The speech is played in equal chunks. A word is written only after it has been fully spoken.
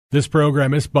This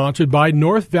program is sponsored by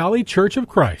North Valley Church of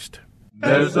Christ.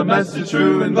 There's a message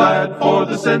true and glad for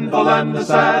the sinful and the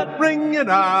sad. Ring it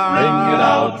out, ring it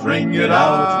out, ring it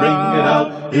out, ring it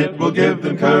out. It will give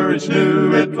them courage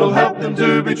new, it will help them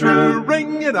to be true.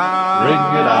 Ring it out, ring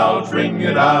it out, ring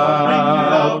it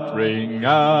out, ring it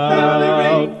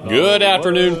out, ring out. Good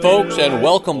afternoon, folks, and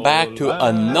welcome back to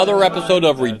another episode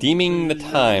of Redeeming the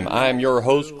Time. I'm your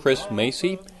host, Chris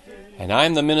Macy, and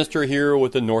I'm the minister here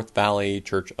with the North Valley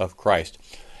Church of Christ.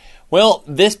 Well,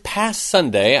 this past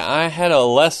Sunday, I had a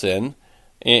lesson,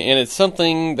 and it's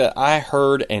something that I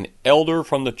heard an elder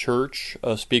from the church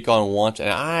speak on once,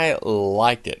 and I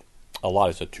liked it a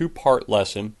lot. It's a two-part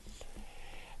lesson,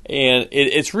 and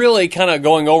it's really kind of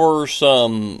going over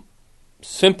some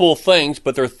simple things,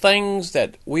 but they're things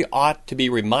that we ought to be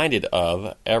reminded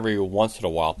of every once in a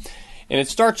while. And it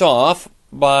starts off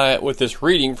with this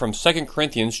reading from 2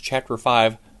 Corinthians chapter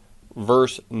 5,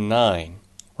 verse 9,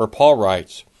 where Paul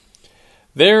writes,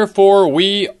 "Therefore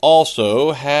we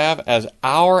also have as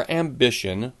our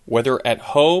ambition, whether at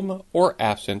home or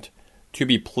absent, to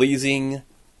be pleasing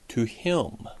to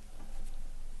Him."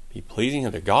 Be pleasing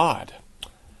unto God.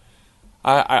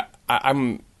 I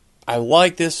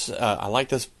like this. I like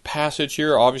this passage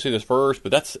here. Obviously, this verse,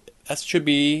 but that should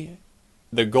be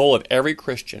the goal of every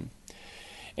Christian.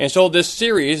 And so this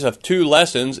series of two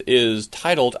lessons is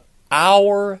titled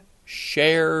Our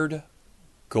Shared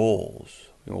Goals.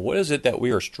 What is it that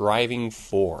we are striving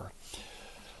for?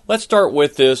 Let's start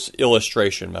with this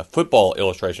illustration, a football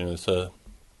illustration. It's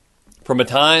from a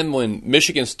time when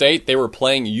Michigan State, they were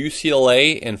playing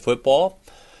UCLA in football.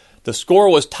 The score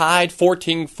was tied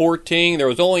 14-14. There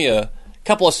was only a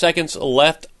couple of seconds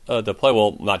left to play.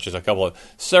 Well, not just a couple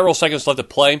several seconds left to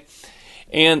play.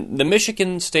 And the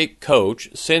Michigan State coach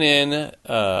sent in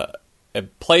a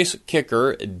place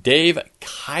kicker, Dave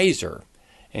Kaiser,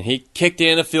 and he kicked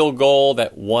in a field goal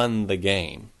that won the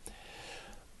game.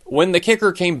 When the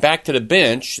kicker came back to the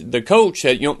bench, the coach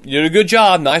said, "You did a good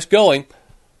job, nice going,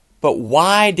 but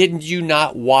why didn't you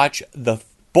not watch the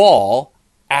ball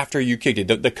after you kicked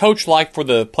it?" The coach liked for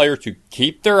the players to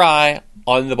keep their eye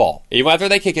on the ball. Even after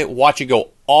they kick it, watch it go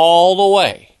all the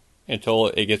way until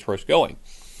it gets where it's going.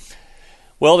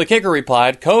 Well, the kicker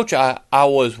replied, "Coach, I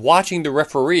was watching the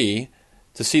referee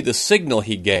to see the signal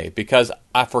he gave because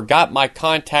I forgot my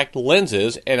contact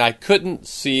lenses and I couldn't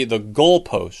see the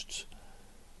goalposts."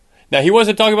 Now, he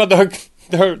wasn't talking about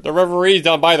the referees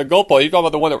down by the goalpost. He was talking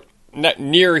about the one that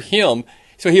near him.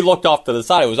 So he looked off to the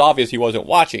side. It was obvious he wasn't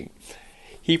watching.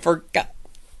 He forgot.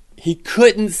 He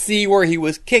couldn't see where he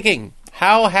was kicking.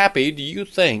 How happy do you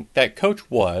think that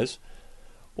coach was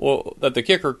that the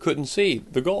kicker couldn't see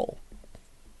the goal?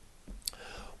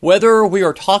 Whether we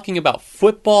are talking about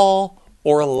football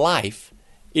or life,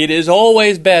 it is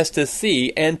always best to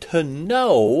see and to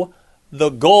know the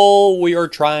goal we are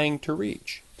trying to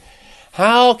reach.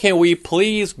 How can we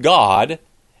please God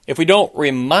if we don't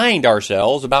remind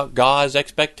ourselves about God's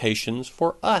expectations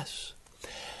for us?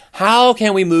 How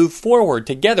can we move forward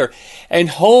together and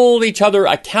hold each other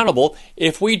accountable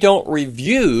if we don't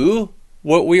review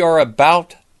what we are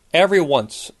about every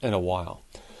once in a while?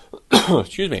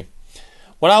 Excuse me.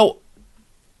 What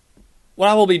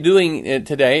I will be doing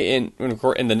today in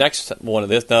the next one of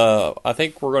this, I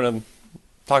think we're going to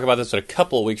talk about this in a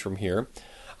couple of weeks from here.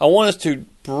 I want us to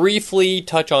briefly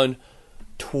touch on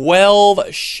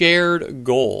 12 shared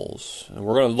goals. And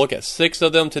we're going to look at 6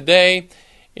 of them today,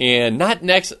 and not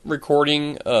next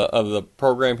recording of the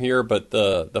program here, but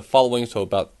the following, so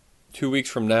about 2 weeks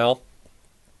from now.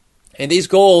 And these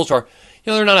goals are,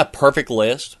 they're not a perfect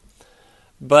list,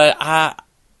 but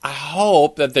I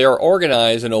hope that they are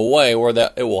organized in a way where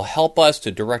that it will help us to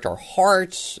direct our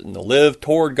hearts and to live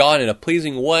toward God in a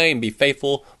pleasing way and be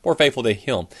more faithful to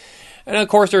Him. And of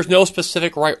course, there's no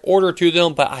specific right order to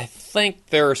them, but I think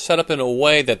they're set up in a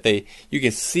way that you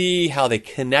can see how they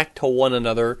connect to one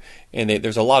another. And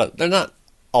there's a lot of, they're not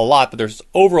a lot, but there's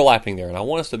overlapping there. And I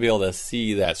want us to be able to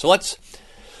see that. So let's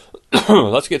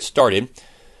get started.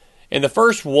 And the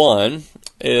first one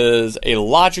is a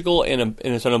logical and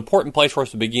it's an important place for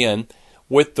us to begin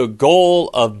with the goal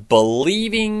of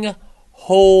believing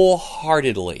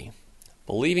wholeheartedly.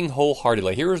 Believing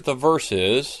wholeheartedly. Here's the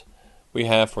verses we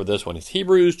have for this one. It's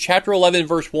Hebrews chapter 11,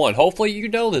 verse 1. Hopefully you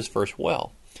know this verse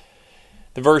well.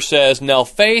 The verse says, "Now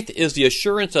faith is the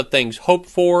assurance of things hoped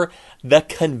for, the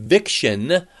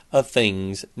conviction of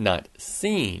things not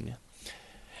seen."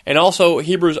 And also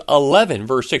Hebrews 11,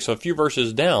 verse 6, so a few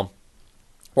verses down,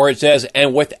 where it says,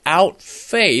 "And without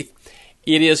faith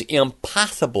it is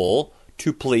impossible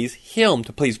to please Him,"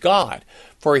 to please God.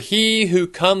 "For he who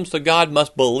comes to God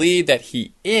must believe that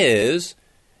He is,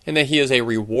 and that He is a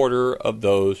rewarder of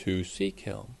those who seek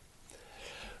Him.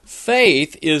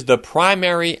 Faith is the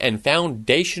primary and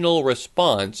foundational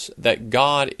response that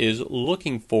God is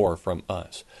looking for from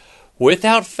us.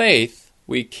 Without faith,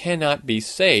 we cannot be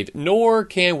saved, nor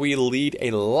can we lead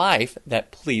a life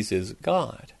that pleases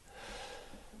God.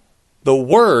 The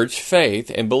words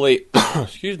faith and belief,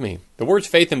 the words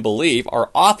faith and belief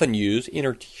are often used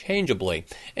interchangeably,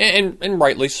 and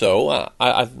rightly so.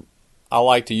 I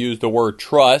like to use the word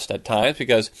trust at times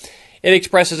because it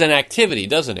expresses an activity,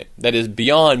 doesn't it, that is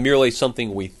beyond merely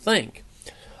something we think.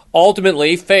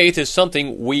 Ultimately, faith is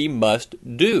something we must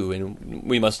do and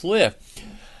we must live.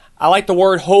 I like the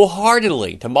word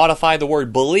wholeheartedly to modify the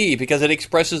word believe because it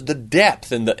expresses the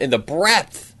depth and the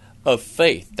breadth of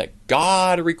faith that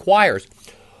God requires.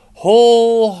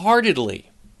 Wholeheartedly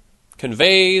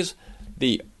conveys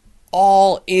the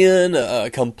all-in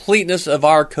completeness of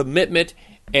our commitment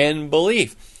and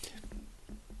belief.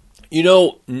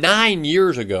 9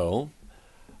 years ago,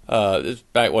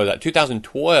 back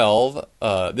 2012,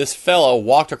 this fellow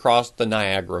walked across the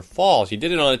Niagara Falls. He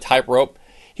did it on a tightrope.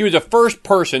 He was the first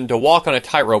person to walk on a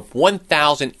tightrope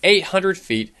 1,800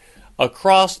 feet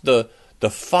across the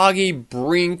foggy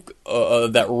brink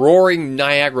of that roaring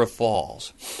Niagara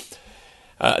Falls.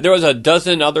 There was a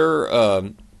dozen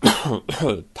other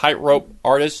tightrope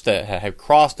artists that have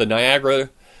crossed the Niagara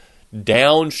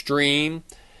downstream,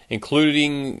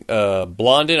 including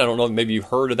Blondin. I don't know, maybe you've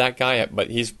heard of that guy,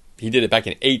 but he did it back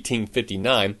in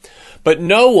 1859. But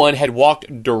no one had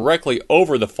walked directly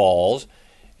over the falls,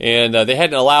 and they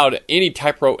hadn't allowed any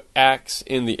tightrope acts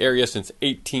in the area since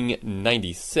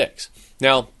 1896.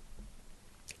 Now,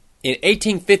 in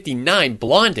 1859,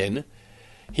 Blondin,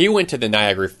 he went to the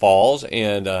Niagara Falls,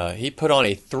 and he put on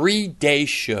a 3-day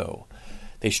show.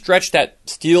 They stretched that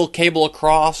steel cable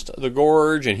across the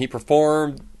gorge, and he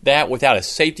performed that without a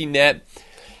safety net.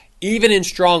 Even in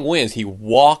strong winds, he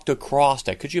walked across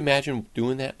that. Could you imagine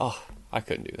doing that? Oh, I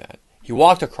couldn't do that. He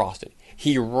walked across it.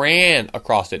 He ran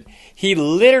across it. He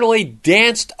literally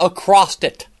danced across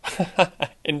it.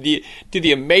 And to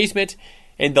the amazement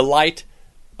and delight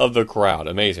of the crowd.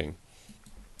 Amazing.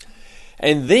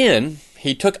 And then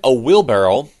he took a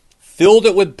wheelbarrow, filled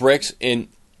it with bricks, and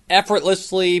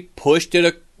effortlessly pushed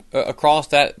it across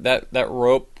that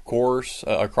rope course,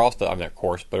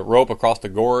 rope across the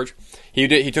gorge. He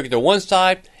took it to one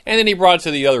side, and then he brought it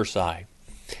to the other side.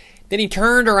 Then he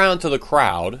turned around to the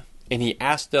crowd, and he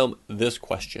asked them this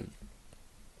question.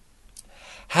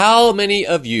 How many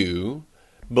of you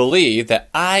believe that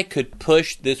I could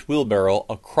push this wheelbarrow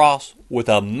across with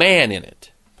a man in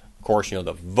it? Of course,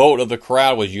 the vote of the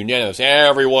crowd was unanimous.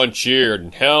 Everyone cheered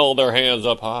and held their hands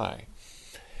up high.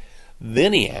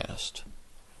 Then he asked,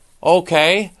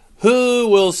 okay, who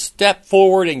will step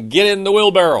forward and get in the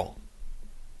wheelbarrow?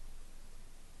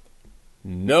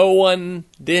 No one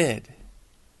did.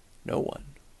 No one.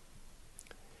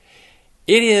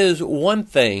 It is one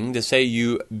thing to say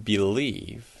you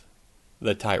believe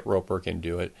the tightroper can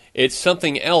do it. It's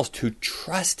something else to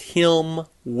trust him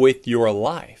with your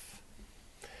life.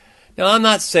 Now, I'm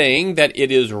not saying that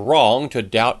it is wrong to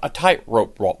doubt a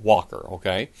tightrope walker,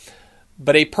 okay?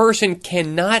 But a person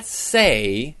cannot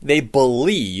say they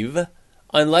believe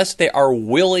unless they are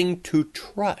willing to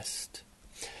trust.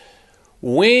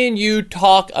 When you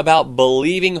talk about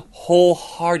believing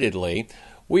wholeheartedly,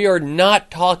 we are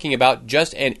not talking about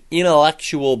just an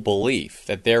intellectual belief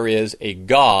that there is a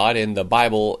God and the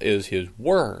Bible is His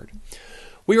Word.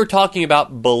 We are talking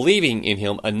about believing in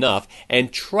Him enough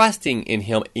and trusting in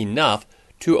Him enough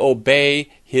to obey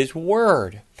His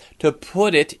Word, to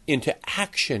put it into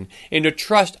action, and to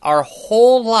trust our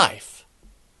whole life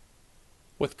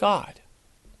with God.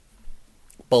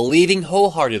 Believing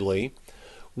wholeheartedly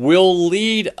will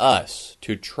lead us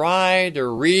to try to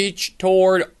reach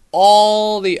toward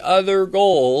all the other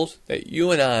goals that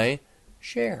you and I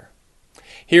share.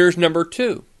 Here's number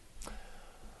 2.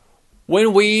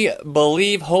 When we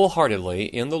believe wholeheartedly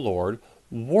in the Lord,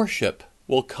 worship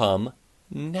will come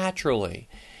naturally.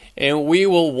 And we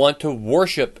will want to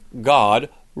worship God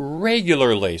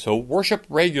regularly. So worship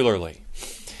regularly.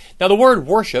 Now the word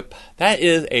worship, that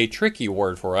is a tricky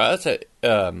word for us.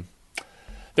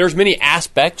 There's many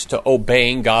aspects to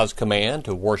obeying God's command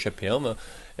to worship Him.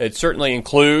 It certainly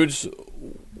includes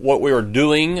what we are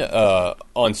doing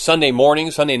on Sunday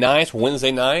mornings, Sunday nights,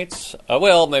 Wednesday nights.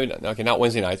 Not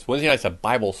Wednesday nights. Wednesday nights is a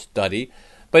Bible study,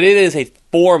 but it is a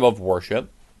form of worship.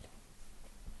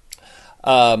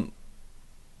 When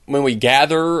we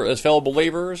gather as fellow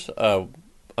believers, I'm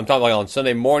talking like on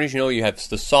Sunday mornings, you have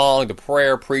the song, the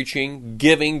prayer, preaching,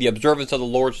 giving, the observance of the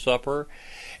Lord's Supper.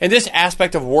 And this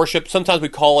aspect of worship, sometimes we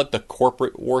call it the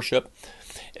corporate worship.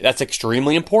 That's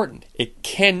extremely important. It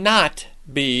cannot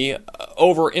be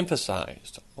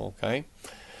overemphasized. Okay?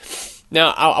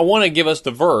 Now, I want to give us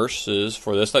the verses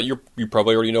for this. You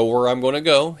probably already know where I'm going to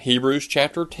go. Hebrews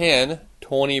chapter 10,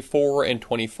 24 and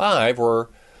 25, where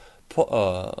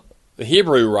the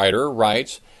Hebrew writer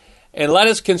writes, "And let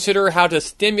us consider how to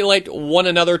stimulate one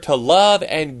another to love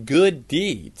and good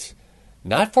deeds,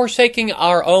 not forsaking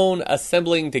our own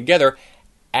assembling together,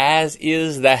 as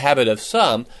is the habit of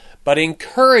some, but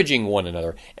encouraging one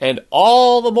another, and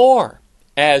all the more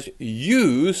as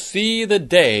you see the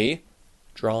day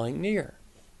drawing near."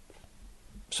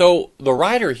 So the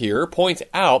writer here points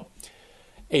out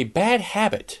a bad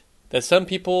habit that some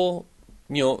people,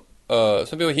 some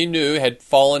people he knew had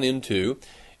fallen into.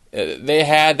 They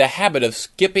had the habit of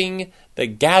skipping the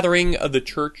gathering of the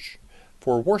church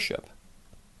for worship.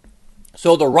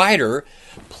 So the writer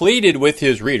pleaded with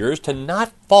his readers to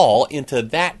not fall into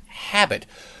that habit.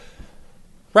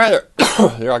 Rather,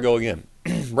 there I go again.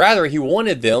 Rather, he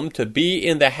wanted them to be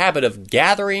in the habit of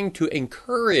gathering to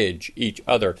encourage each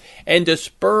other and to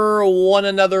spur one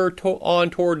another on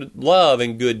toward love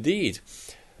and good deeds.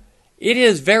 It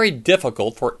is very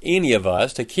difficult for any of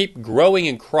us to keep growing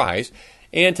in Christ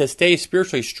and to stay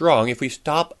spiritually strong if we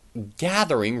stop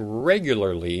gathering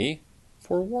regularly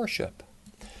for worship.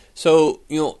 So,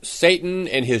 Satan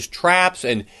and his traps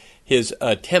and his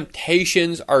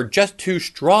temptations are just too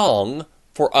strong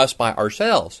for us by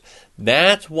ourselves.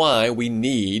 That's why we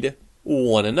need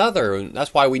one another.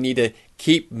 That's why we need to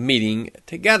keep meeting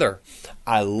together.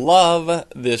 I love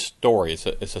this story.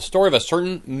 It's a story of a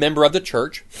certain member of the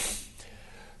church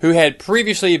who had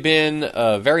previously been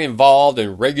very involved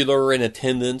and regular in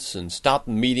attendance and stopped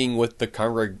meeting with the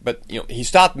congregation. But he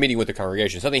stopped meeting with the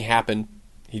congregation. Something happened.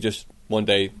 He just one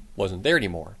day wasn't there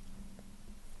anymore.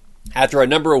 After a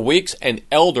number of weeks, an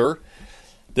elder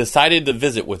decided to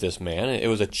visit with this man. It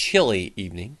was a chilly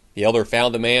evening. The elder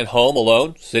found the man home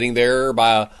alone, sitting there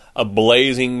by a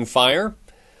blazing fire.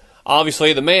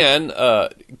 Obviously, the man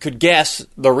could guess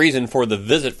the reason for the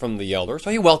visit from the elder,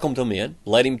 so he welcomed him in,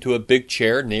 led him to a big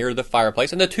chair near the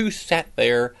fireplace, and the two sat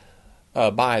there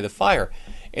by the fire.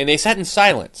 And they sat in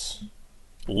silence,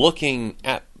 looking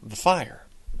at the fire.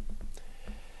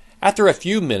 After a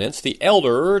few minutes, the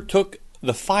elder took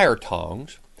the fire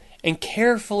tongs and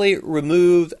carefully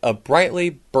removed a brightly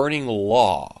burning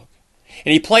log.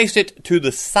 And he placed it to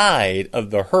the side of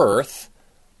the hearth,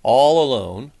 all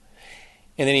alone,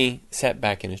 and then he sat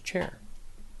back in his chair.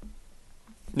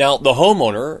 Now, the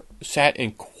homeowner sat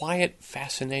in quiet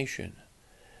fascination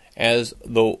as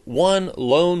the one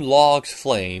lone log's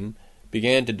flame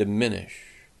began to diminish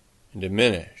and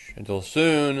diminish until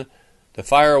soon the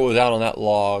fire was out on that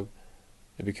log.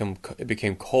 It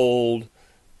became cold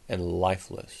and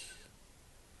lifeless.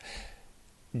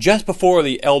 Just before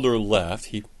the elder left,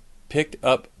 he picked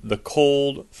up the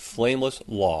cold, flameless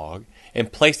log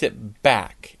and placed it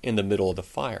back in the middle of the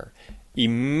fire.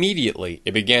 Immediately,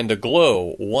 it began to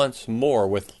glow once more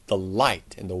with the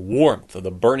light and the warmth of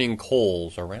the burning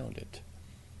coals around it.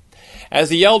 As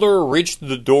the elder reached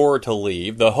the door to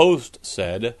leave, the host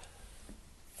said,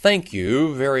 "Thank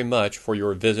you very much for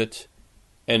your visit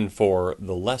and for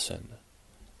the lesson.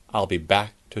 I'll be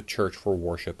back to church for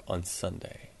worship on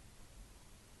Sunday."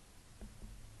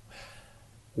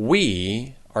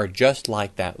 We are just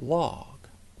like that log.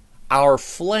 Our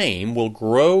flame will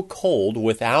grow cold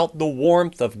without the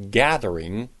warmth of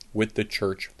gathering with the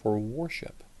church for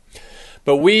worship.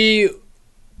 But we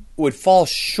would fall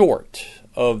short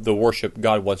of the worship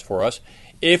God wants for us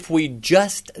if we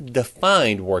just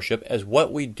defined worship as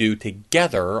what we do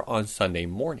together on Sunday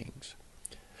mornings.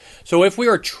 So if we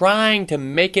are trying to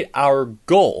make it our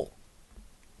goal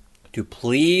to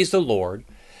please the Lord,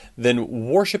 then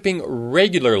worshiping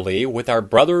regularly with our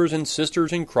brothers and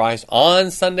sisters in Christ on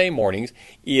Sunday mornings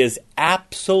is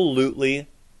absolutely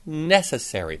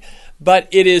necessary. But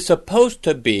it is supposed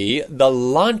to be the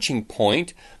launching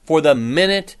point for the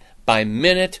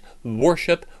minute-by-minute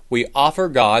worship we offer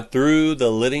God through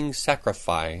the living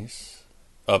sacrifice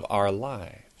of our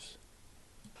lives.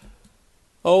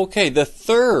 Okay, the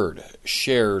third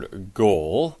shared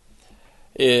goal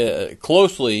is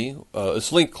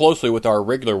linked closely with our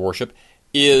regular worship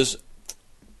is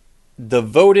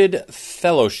devoted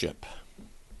fellowship.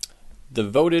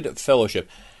 Devoted fellowship.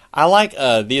 I like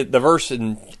the verse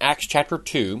in Acts chapter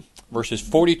 2, verses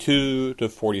 42 to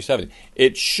 47.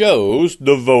 It shows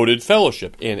devoted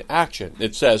fellowship in action.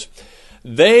 It says,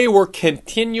 "They were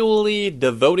continually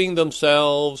devoting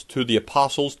themselves to the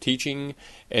apostles' teaching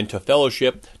and to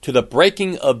fellowship, to the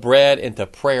breaking of bread and to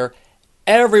prayer.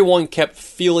 Everyone kept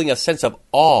feeling a sense of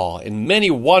awe, and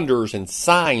many wonders and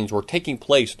signs were taking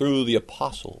place through the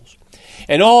apostles.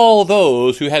 And all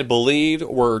those who had believed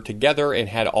were together and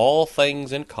had all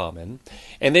things in common,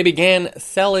 and they began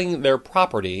selling their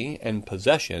property and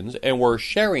possessions and were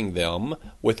sharing them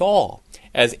with all,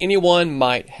 as anyone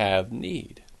might have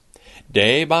need.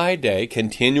 Day by day,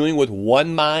 continuing with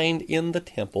one mind in the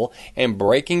temple and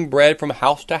breaking bread from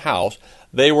house to house,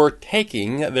 they were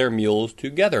taking their meals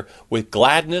together with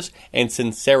gladness and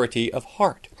sincerity of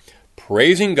heart,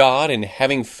 praising God and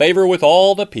having favor with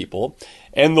all the people.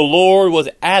 And the Lord was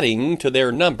adding to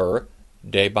their number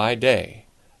day by day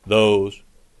those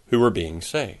who were being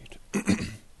saved.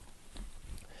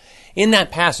 In that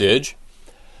passage,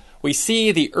 we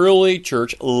see the early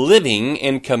church living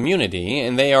in community,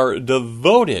 and they are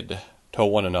devoted to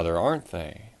one another, aren't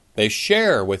they? They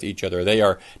share with each other. They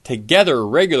are together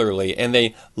regularly, and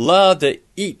they love to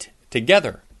eat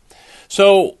together.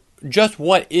 So, just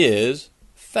what is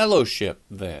fellowship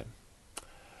then?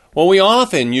 Well, we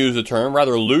often use the term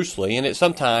rather loosely, and it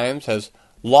sometimes has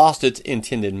lost its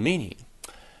intended meaning.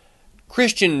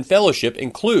 Christian fellowship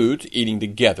includes eating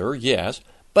together, yes,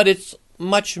 but it's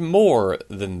much more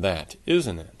than that,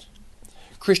 isn't it?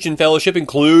 Christian fellowship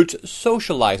includes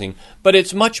socializing, but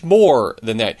it's much more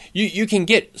than that. You can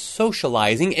get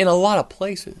socializing in a lot of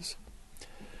places.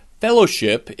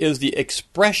 Fellowship is the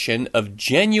expression of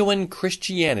genuine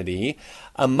Christianity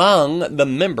among the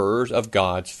members of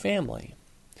God's family.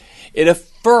 It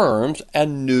affirms a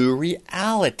new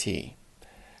reality.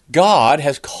 God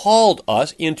has called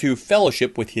us into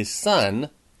fellowship with His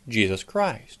Son, Jesus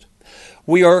Christ.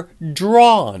 We are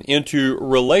drawn into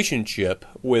relationship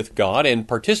with God and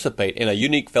participate in a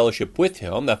unique fellowship with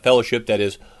Him, a fellowship that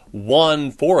is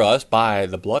won for us by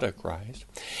the blood of Christ.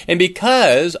 And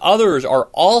because others are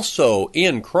also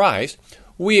in Christ,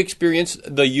 we experience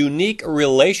the unique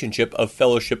relationship of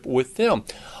fellowship with them.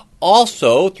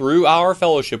 Also, through our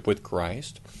fellowship with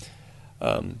Christ,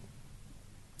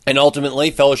 and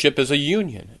ultimately, fellowship is a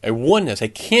union, a oneness, a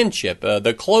kinship,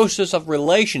 the closest of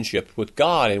relationships with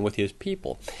God and with His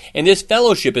people. And this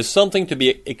fellowship is something to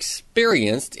be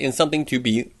experienced and something to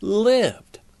be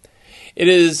lived. It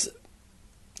is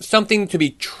something to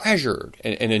be treasured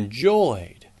and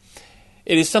enjoyed.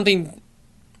 It is something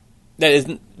that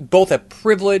is both a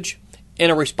privilege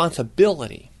and a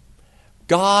responsibility.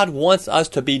 God wants us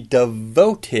to be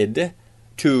devoted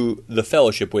to the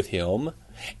fellowship with Him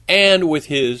and with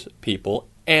His people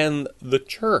and the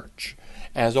church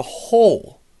as a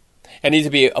whole. It needs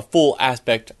to be a full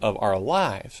aspect of our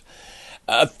lives.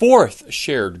 A fourth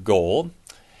shared goal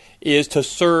is to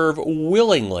serve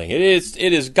willingly.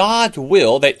 It is God's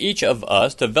will that each of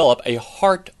us develop a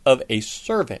heart of a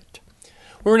servant.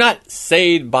 We're not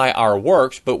saved by our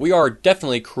works, but we are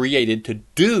definitely created to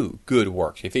do good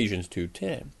works, Ephesians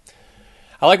 2:10.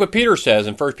 I like what Peter says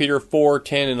in 1 Peter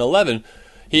 4:10 and 11.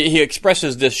 He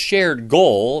expresses this shared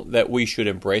goal that we should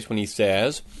embrace when he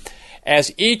says,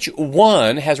 as each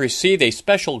one has received a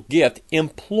special gift,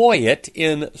 employ it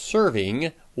in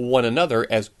serving one another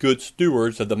as good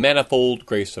stewards of the manifold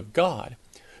grace of God.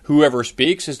 Whoever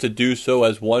speaks is to do so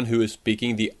as one who is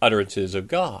speaking the utterances of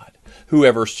God.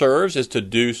 Whoever serves is to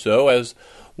do so as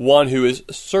one who is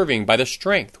serving by the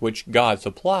strength which God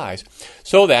supplies,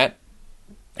 so that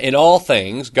in all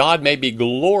things God may be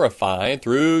glorified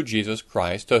through Jesus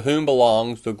Christ, to whom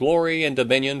belongs the glory and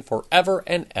dominion forever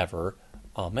and ever.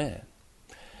 Amen.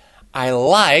 I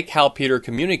like how Peter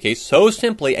communicates so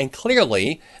simply and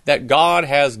clearly that God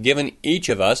has given each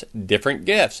of us different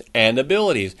gifts and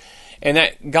abilities, and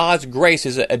that God's grace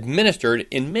is administered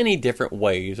in many different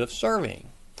ways of serving.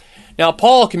 Now,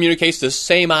 Paul communicates this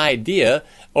same idea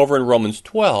over in Romans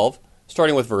 12,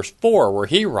 starting with verse 4, where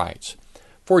he writes,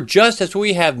 for just as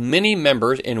we have many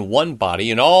members in one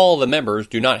body, and all the members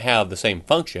do not have the same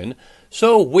function,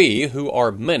 so we, who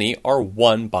are many, are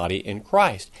one body in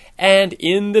Christ, and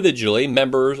individually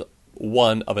members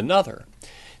one of another.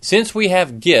 Since we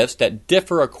have gifts that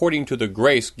differ according to the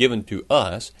grace given to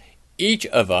us, each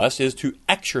of us is to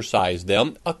exercise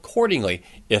them accordingly.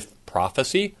 If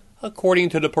prophecy, according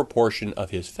to the proportion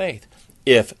of his faith.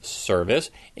 If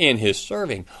service, in his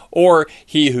serving. Or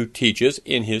he who teaches,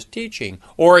 in his teaching.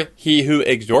 Or he who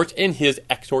exhorts, in his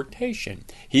exhortation.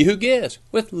 He who gives,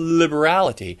 with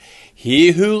liberality.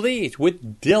 He who leads,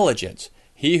 with diligence.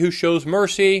 He who shows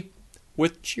mercy,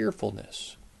 with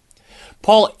cheerfulness.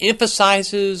 Paul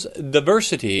emphasizes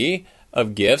diversity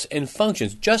of gifts and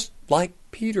functions, just like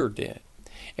Peter did.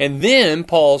 And then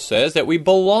Paul says that we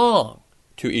belong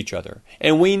to each other,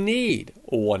 and we need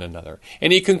one another.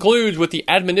 And he concludes with the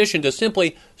admonition to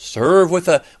simply serve with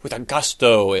a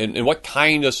gusto and what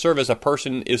kind of service a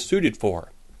person is suited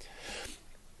for.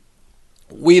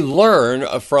 We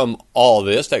learn from all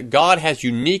this that God has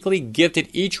uniquely gifted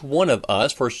each one of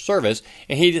us for service,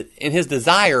 and His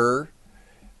desire,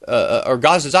 or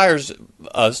God's desires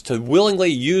us to willingly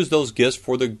use those gifts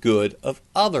for the good of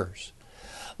others.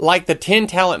 Like the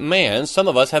 10-talent man, some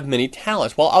of us have many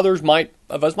talents, while others might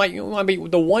be the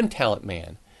 1-talent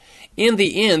man. In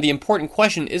the end, the important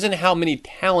question isn't how many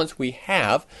talents we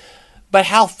have, but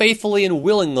how faithfully and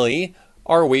willingly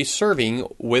are we serving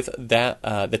with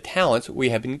the talents we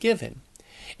have been given.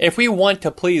 If we want to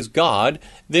please God,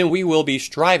 then we will be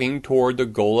striving toward the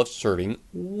goal of serving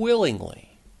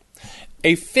willingly.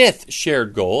 A fifth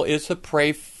shared goal is to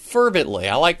pray fervently.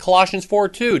 I like Colossians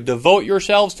 4:2. Devote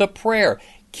yourselves to prayer,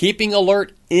 keeping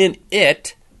alert in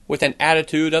it with an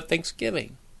attitude of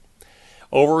thanksgiving.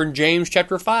 Over in James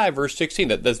chapter 5, verse 16,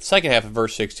 the second half of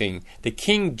verse 16, the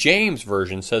King James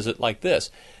Version says it like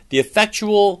this: The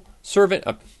effectual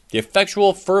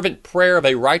fervent prayer of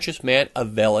a righteous man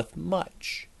availeth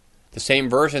much. The same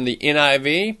verse in the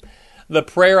NIV, the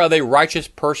prayer of a righteous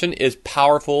person is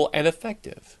powerful and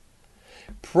effective.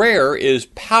 Prayer is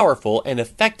powerful and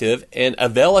effective and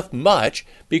availeth much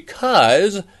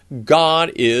because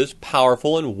God is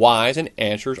powerful and wise and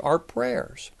answers our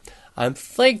prayers. I'm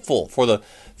thankful for the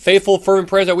faithful, fervent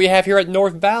prayers that we have here at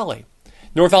North Valley.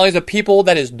 North Valley is a people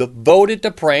that is devoted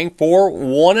to praying for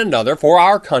one another, for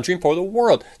our country, and for the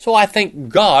world. So I thank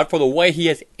God for the way He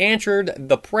has answered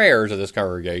the prayers of this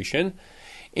congregation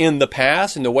in the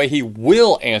past and the way He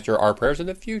will answer our prayers in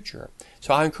the future.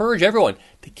 So I encourage everyone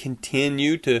to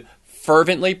continue to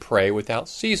fervently pray without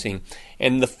ceasing.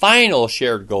 And the final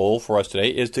shared goal for us today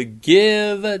is to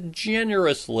give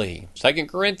generously. 2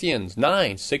 Corinthians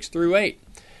 9, 6 through 8.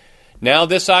 Now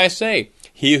this I say,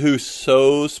 he who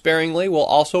sows sparingly will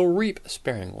also reap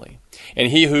sparingly,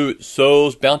 and he who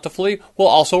sows bountifully will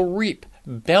also reap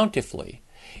bountifully.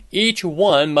 Each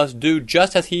one must do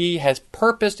just as he has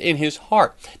purposed in his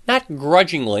heart, not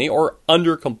grudgingly or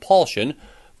under compulsion,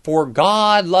 for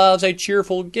God loves a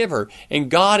cheerful giver,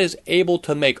 and God is able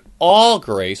to make all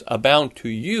grace abound to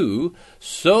you,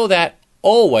 so that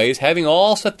always having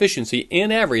all sufficiency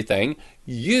in everything,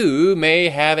 you may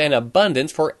have an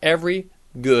abundance for every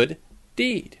good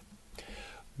deed.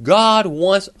 God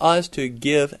wants us to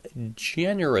give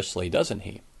generously, doesn't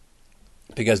He?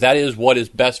 Because that is what is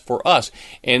best for us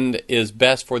and is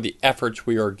best for the efforts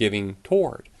we are giving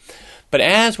toward. But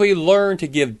as we learn to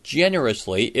give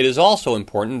generously, it is also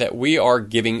important that we are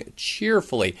giving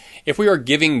cheerfully. If we are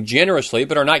giving generously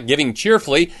but are not giving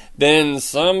cheerfully, then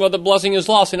some of the blessing is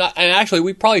lost. And actually,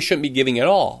 we probably shouldn't be giving at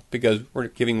all because we're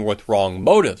giving with wrong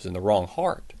motives and the wrong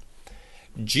heart.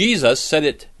 Jesus said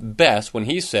it best when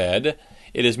He said,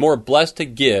 "It is more blessed to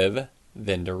give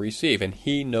than to receive." And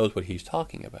He knows what He's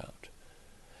talking about.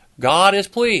 God is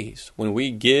pleased when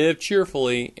we give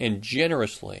cheerfully and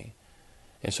generously.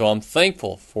 And so I'm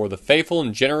thankful for the faithful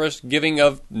and generous giving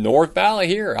of North Valley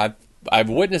here. I've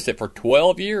witnessed it for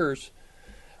 12 years.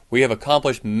 We have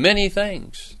accomplished many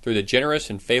things through the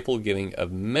generous and faithful giving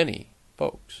of many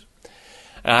folks.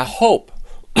 And I hope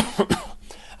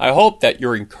that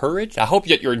you're encouraged. I hope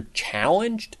that you're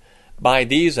challenged by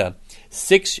these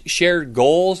 6 shared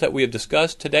goals that we have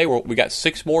discussed today. We got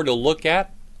 6 more to look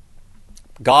at.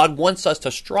 God wants us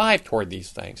to strive toward these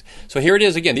things. So here it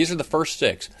is again. These are the first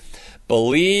 6.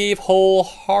 Believe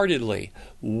wholeheartedly.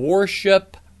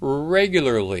 Worship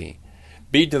regularly.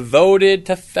 Be devoted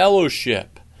to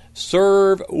fellowship.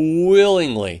 Serve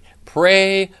willingly.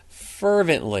 Pray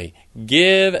fervently.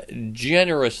 Give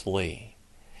generously.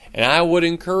 And I would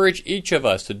encourage each of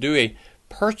us to do a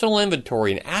personal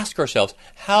inventory and ask ourselves,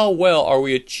 how well are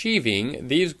we achieving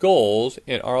these goals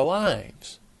in our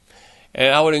lives?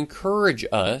 And I would encourage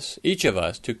us, each of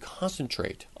us, to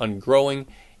concentrate on growing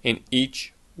in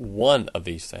each one of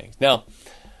these things. Now,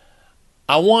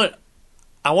 I want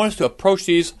us to approach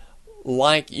these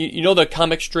like, you know the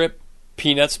comic strip,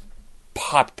 Peanuts?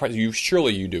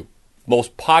 Surely you do.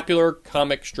 Most popular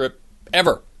comic strip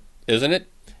ever, isn't it?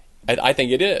 I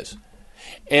think it is.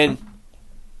 And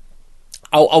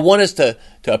I want us to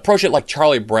approach it like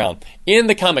Charlie Brown. In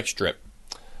the comic strip,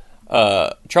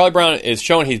 Charlie Brown is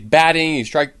shown he's batting, he's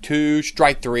strike 2,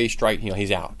 strike 3,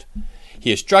 he's out.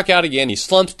 He is struck out again, he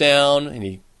slumps down, and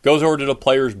he goes over to the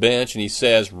player's bench and he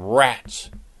says,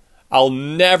 "Rats, I'll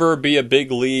never be a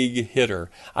big league hitter.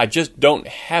 I just don't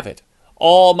have it.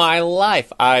 All my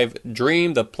life I've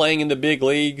dreamed of playing in the big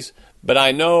leagues, but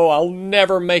I know I'll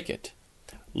never make it."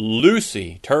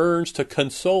 Lucy turns to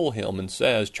console him and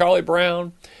says, Charlie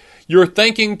Brown, you're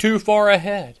thinking too far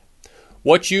ahead.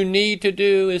 What you need to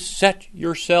do is set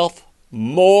yourself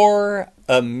more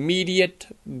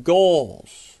immediate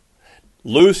goals.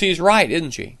 Lucy's right,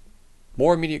 isn't she?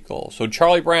 More immediate goals. So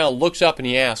Charlie Brown looks up and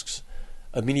he asks,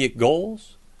 immediate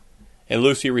goals? And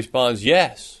Lucy responds,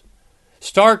 yes.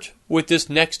 Start with this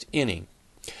next inning.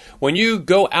 When you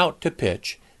go out to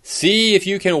pitch, see if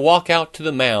you can walk out to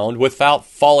the mound without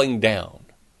falling down.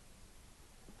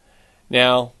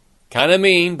 Now, kind of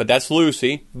mean, but that's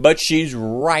Lucy. But she's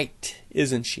right,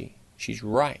 isn't she? She's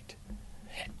right.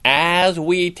 As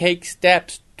we take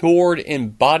steps toward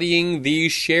embodying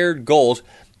these shared goals,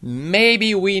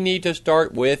 maybe we need to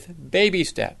start with baby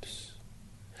steps.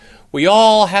 We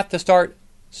all have to start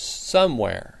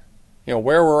somewhere.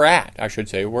 Where we're at, I should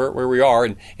say, where we are,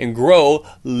 and grow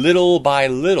little by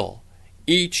little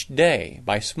each day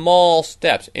by small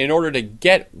steps in order to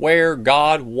get where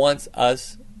God wants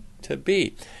us to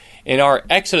be. In our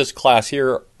Exodus class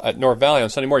here at North Valley on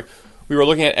Sunday morning, we were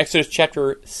looking at Exodus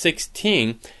chapter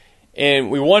 16, and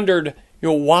we wondered,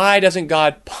 why doesn't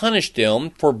God punish them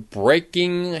for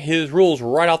breaking his rules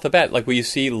right off the bat, like we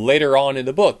see later on in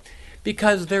the book?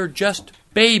 Because they're just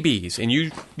babies, and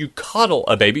you coddle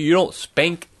a baby. You don't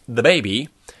spank the baby,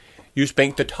 you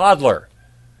spank the toddler.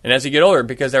 And as they get older,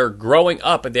 because they're growing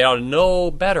up and they ought to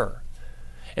know better.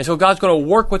 And so God's going to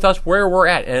work with us where we're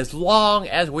at. And as long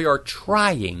as we are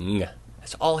trying,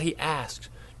 that's all he asks.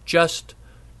 Just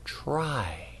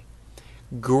try.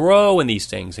 Grow in these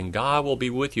things, and God will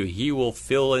be with you. He will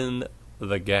fill in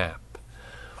the gap.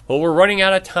 Well, we're running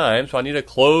out of time, so I need to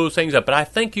close things up. But I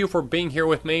thank you for being here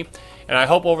with me, and I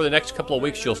hope over the next couple of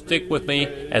weeks you'll stick with me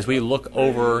as we look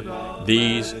over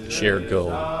these shared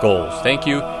goals. Thank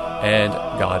you, and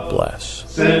God bless.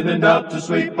 Sin and doubt to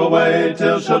sweep away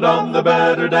till shall dawn the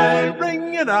better day.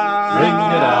 Ring it out, ring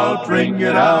it out, ring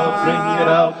it out, ring it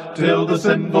out, till the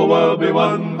sinful world be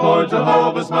won for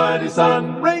Jehovah's mighty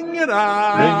Son. Ring it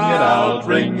out, ring it out,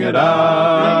 ring it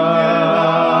out.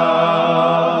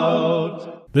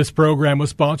 This program was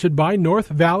sponsored by North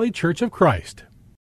Valley Church of Christ.